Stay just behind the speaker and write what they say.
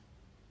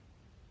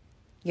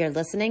You're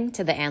listening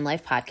to the And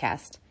Life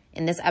podcast.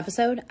 In this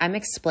episode, I'm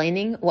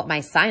explaining what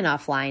my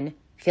sign-off line,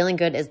 feeling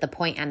good is the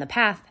point and the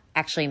path,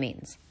 actually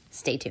means.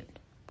 Stay tuned.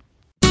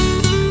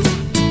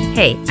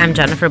 Hey, I'm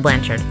Jennifer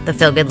Blanchard, the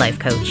Feel Good Life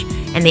Coach,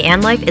 and the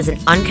And Life is an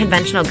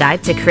unconventional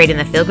guide to creating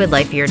the feel-good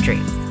life of your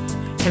dreams.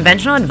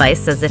 Conventional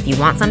advice says if you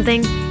want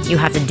something, you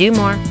have to do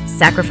more,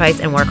 sacrifice,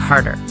 and work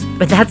harder.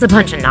 But that's a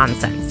bunch of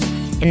nonsense.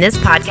 In this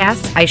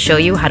podcast, I show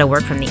you how to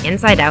work from the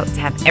inside out to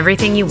have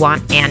everything you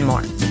want and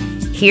more.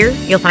 Here,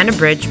 you'll find a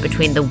bridge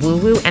between the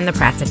woo-woo and the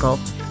practical,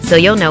 so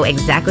you'll know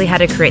exactly how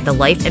to create the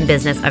life and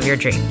business of your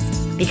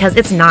dreams. Because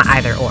it's not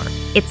either or,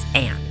 it's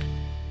and.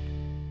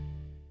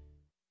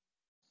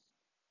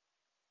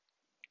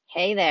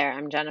 Hey there,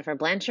 I'm Jennifer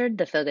Blanchard,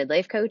 the Feel Good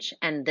Life Coach,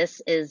 and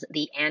this is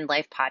the And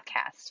Life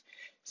podcast.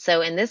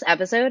 So in this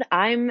episode,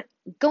 I'm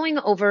going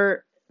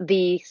over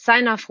the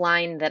sign-off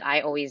line that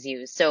I always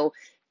use. So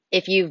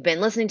if you've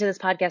been listening to this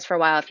podcast for a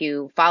while, if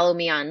you follow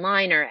me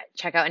online or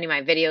check out any of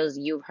my videos,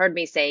 you've heard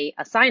me say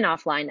a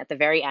sign-off line at the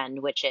very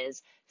end, which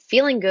is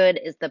feeling good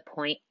is the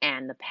point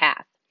and the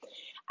path.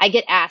 I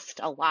get asked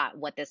a lot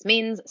what this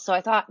means, so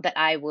I thought that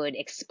I would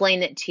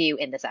explain it to you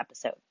in this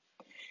episode.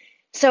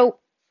 So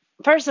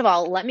first of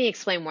all, let me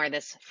explain where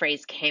this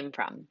phrase came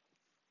from.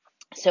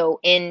 So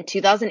in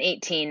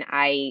 2018,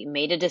 I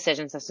made a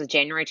decision. So this was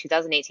January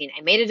 2018.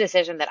 I made a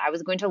decision that I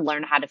was going to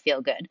learn how to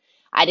feel good.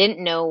 I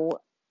didn't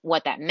know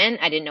what that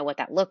meant. I didn't know what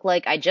that looked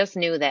like. I just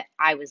knew that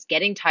I was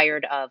getting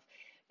tired of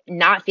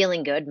not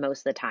feeling good most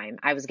of the time.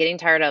 I was getting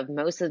tired of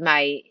most of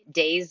my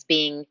days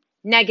being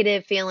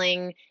negative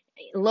feeling,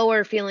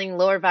 lower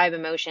vibe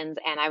emotions,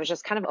 and I was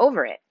just kind of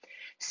over it.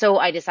 So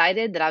I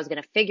decided that I was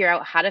going to figure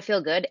out how to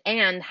feel good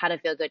and how to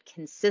feel good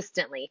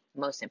consistently,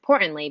 most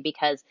importantly,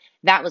 because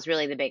that was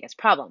really the biggest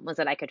problem, was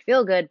that I could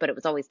feel good, but it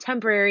was always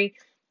temporary,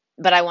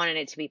 but I wanted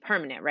it to be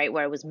permanent, right?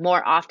 Where it was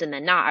more often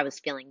than not, I was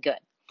feeling good.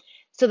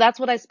 So that's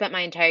what I spent my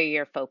entire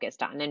year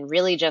focused on, and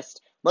really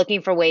just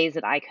looking for ways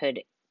that I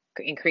could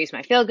increase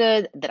my feel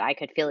good, that I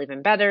could feel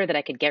even better, that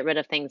I could get rid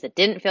of things that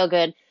didn't feel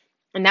good.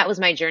 And that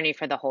was my journey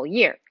for the whole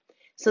year.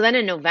 So then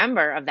in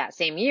November of that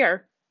same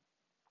year,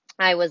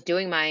 I was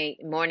doing my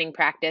morning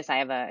practice. I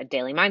have a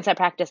daily mindset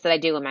practice that I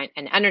do and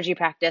an energy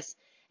practice.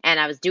 And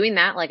I was doing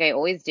that like I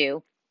always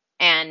do.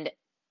 And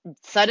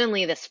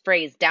suddenly this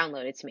phrase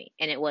downloaded to me,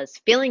 and it was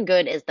feeling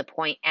good is the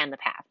point and the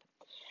path.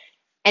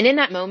 And in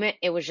that moment,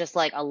 it was just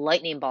like a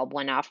lightning bulb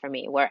went off for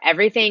me, where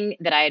everything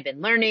that I had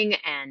been learning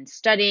and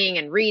studying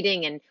and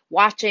reading and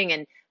watching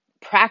and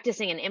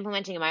practicing and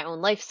implementing in my own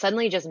life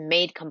suddenly just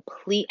made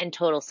complete and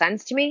total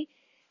sense to me.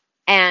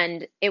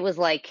 And it was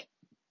like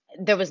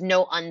there was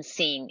no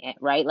unseeing it,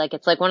 right? Like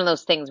it's like one of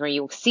those things where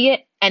you see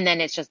it and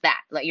then it's just that.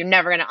 Like you're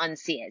never going to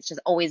unsee it. It's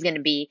just always going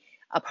to be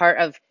a part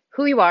of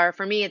who you are.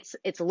 For me,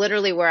 it's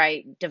literally where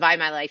I divide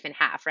my life in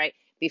half, right?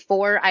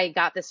 Before I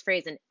got this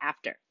phrase and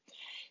after.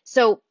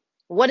 So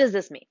what does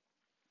this mean?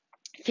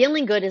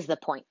 Feeling good is the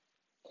point.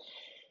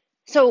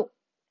 So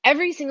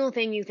every single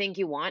thing you think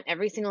you want,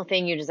 every single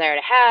thing you desire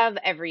to have,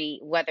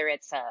 whether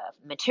it's a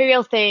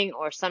material thing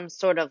or some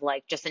sort of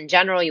like just in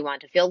general, you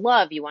want to feel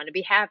love, you want to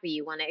be happy,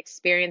 you want to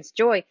experience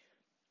joy.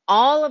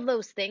 All of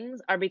those things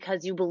are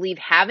because you believe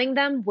having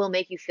them will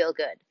make you feel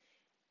good.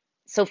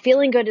 So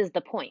feeling good is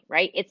the point,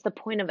 right? It's the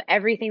point of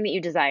everything that you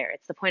desire.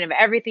 It's the point of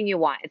everything you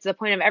want. It's the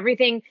point of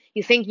everything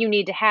you think you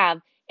need to have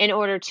in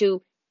order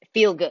to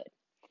feel good.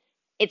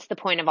 It's the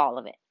point of all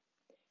of it.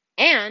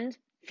 And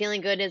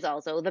feeling good is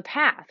also the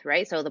path,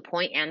 right? So the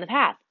point and the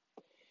path.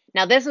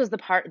 Now, this was the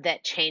part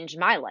that changed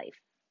my life.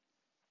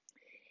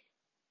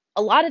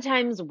 A lot of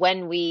times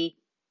when we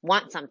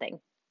want something,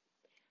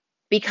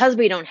 because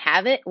we don't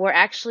have it, we're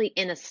actually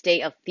in a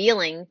state of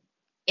feeling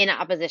in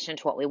opposition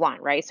to what we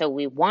want, right? So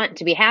we want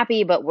to be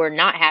happy, but we're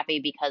not happy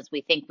because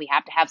we think we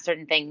have to have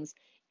certain things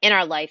in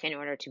our life in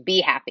order to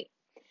be happy.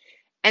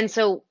 And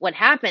so what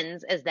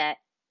happens is that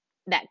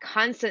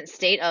constant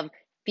state of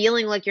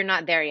feeling like you're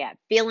not there yet,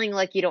 feeling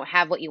like you don't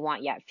have what you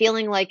want yet,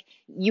 feeling like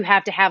you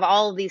have to have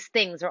all of these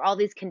things or all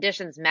these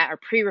conditions met or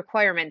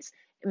pre-requirements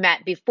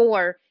met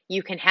before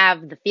you can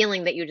have the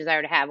feeling that you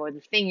desire to have or the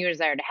thing you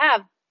desire to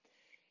have,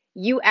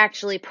 you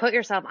actually put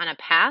yourself on a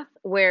path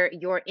where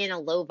you're in a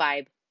low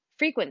vibe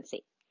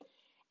frequency.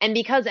 And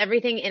because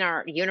everything in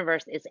our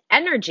universe is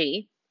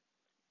energy,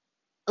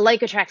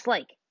 like attracts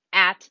like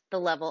at the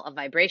level of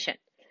vibration.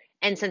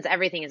 And since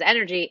everything is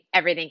energy,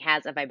 everything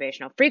has a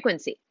vibrational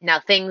frequency.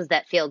 Now, things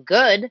that feel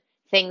good,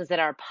 things that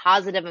are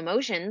positive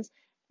emotions,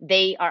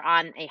 they are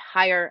on a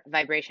higher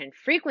vibration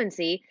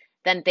frequency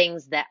than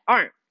things that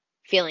aren't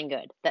feeling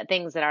good, that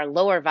things that are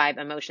lower vibe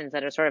emotions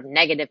that are sort of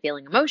negative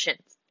feeling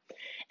emotions.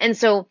 And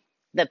so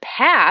the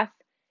path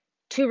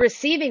to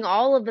receiving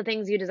all of the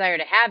things you desire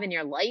to have in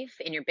your life,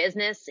 in your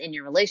business, in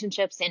your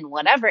relationships, in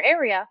whatever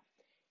area,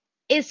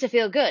 is to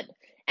feel good.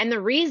 And the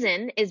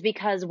reason is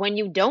because when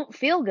you don't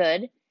feel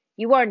good,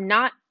 you are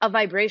not a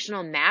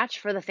vibrational match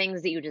for the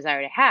things that you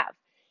desire to have.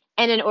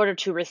 And in order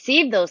to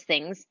receive those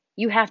things,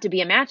 you have to be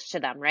a match to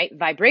them, right?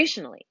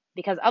 Vibrationally,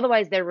 because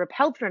otherwise they're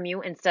repelled from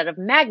you instead of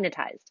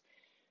magnetized.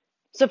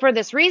 So for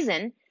this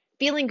reason,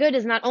 feeling good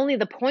is not only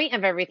the point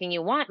of everything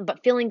you want,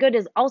 but feeling good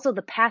is also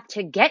the path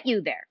to get you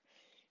there.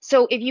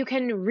 So if you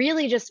can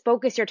really just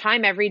focus your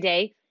time every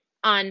day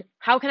on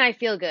how can I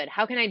feel good?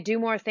 How can I do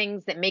more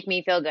things that make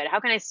me feel good? How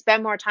can I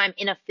spend more time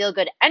in a feel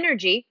good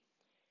energy?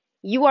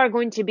 You are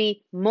going to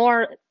be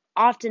more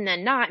often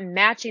than not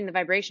matching the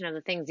vibration of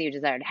the things you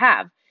desire to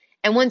have.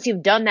 And once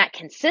you've done that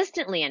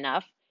consistently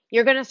enough,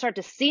 you're going to start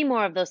to see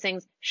more of those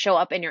things show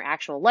up in your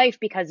actual life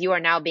because you are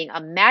now being a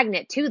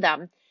magnet to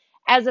them,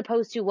 as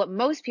opposed to what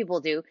most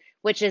people do,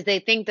 which is they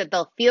think that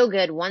they'll feel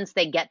good once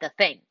they get the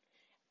thing.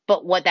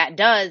 But what that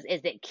does is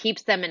it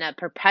keeps them in a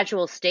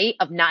perpetual state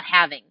of not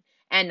having.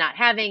 And not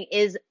having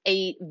is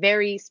a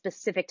very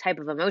specific type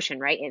of emotion,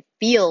 right? It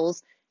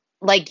feels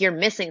like you're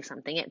missing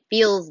something. It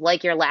feels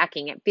like you're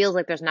lacking. It feels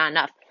like there's not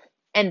enough.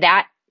 And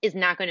that is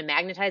not going to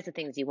magnetize the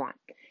things you want.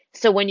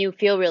 So when you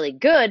feel really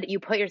good, you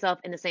put yourself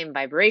in the same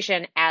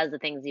vibration as the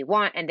things you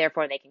want, and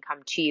therefore they can come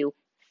to you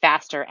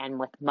faster and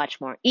with much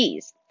more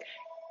ease.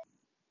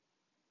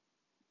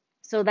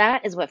 So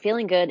that is what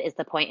feeling good is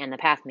the point and the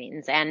path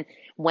means. And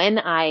when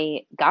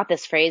I got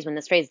this phrase, when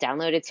this phrase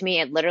downloaded to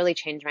me, it literally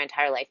changed my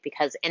entire life,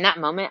 because in that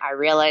moment I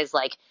realized,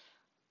 like,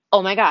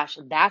 oh my gosh,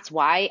 that's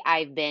why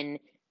I've been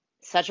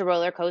such a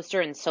roller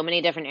coaster in so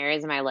many different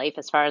areas of my life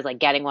as far as like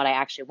getting what I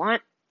actually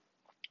want.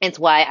 It's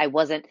why I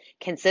wasn't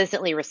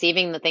consistently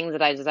receiving the things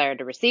that I desired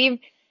to receive.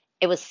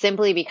 It was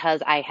simply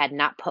because I had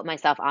not put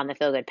myself on the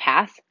feel good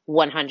path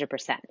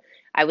 100%.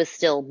 I was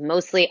still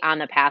mostly on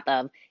the path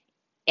of,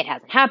 it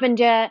hasn't happened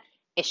yet.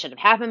 It should have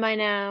happened by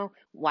now.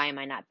 Why am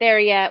I not there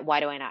yet? Why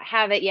do I not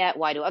have it yet?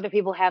 Why do other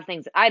people have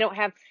things that I don't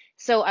have?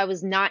 So I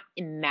was not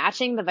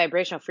matching the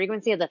vibrational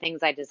frequency of the things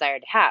I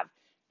desired to have.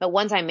 But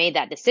once I made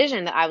that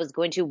decision that I was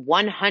going to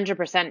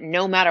 100%,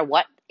 no matter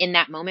what, in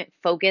that moment,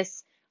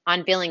 focus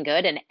on feeling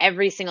good, and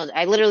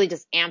I literally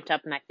just amped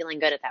up my feeling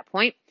good at that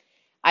point,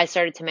 I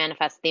started to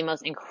manifest the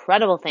most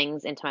incredible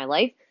things into my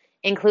life,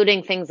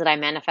 including things that I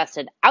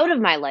manifested out of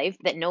my life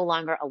that no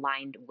longer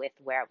aligned with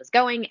where I was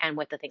going and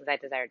with the things I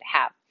desired to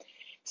have.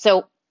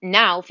 So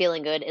now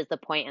feeling good is the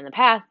point and the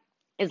path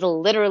is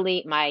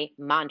literally my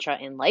mantra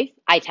in life.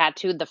 I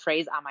tattooed the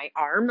phrase on my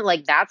arm.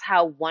 Like, that's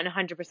how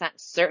 100%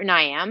 certain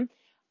I am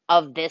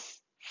of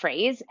this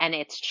phrase and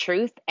its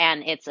truth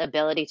and its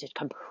ability to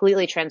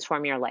completely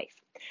transform your life.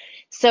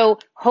 So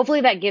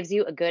hopefully that gives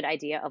you a good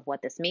idea of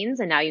what this means.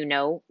 And now you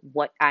know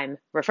what I'm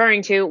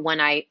referring to when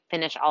I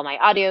finish all my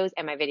audios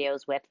and my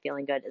videos with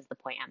feeling good is the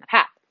point and the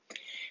path.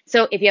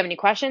 So if you have any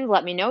questions,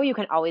 let me know. You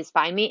can always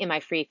find me in my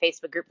free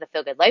Facebook group, the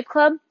Feel Good Life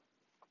Club.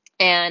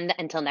 And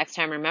until next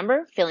time,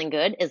 remember, feeling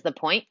good is the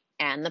point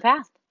and the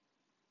path.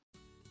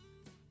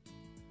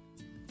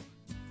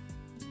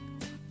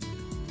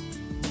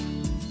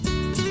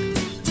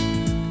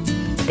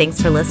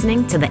 Thanks for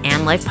listening to the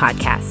And Life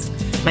Podcast.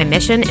 My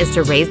mission is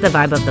to raise the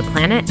vibe of the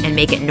planet and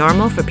make it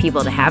normal for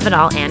people to have it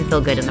all and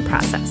feel good in the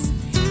process.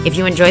 If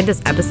you enjoyed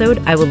this episode,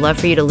 I would love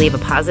for you to leave a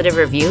positive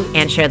review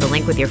and share the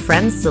link with your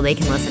friends so they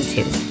can listen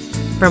too.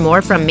 For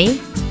more from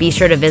me, be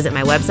sure to visit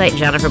my website,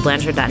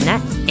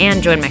 jenniferblanchard.net,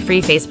 and join my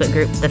free Facebook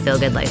group, the Feel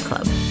Good Life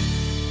Club.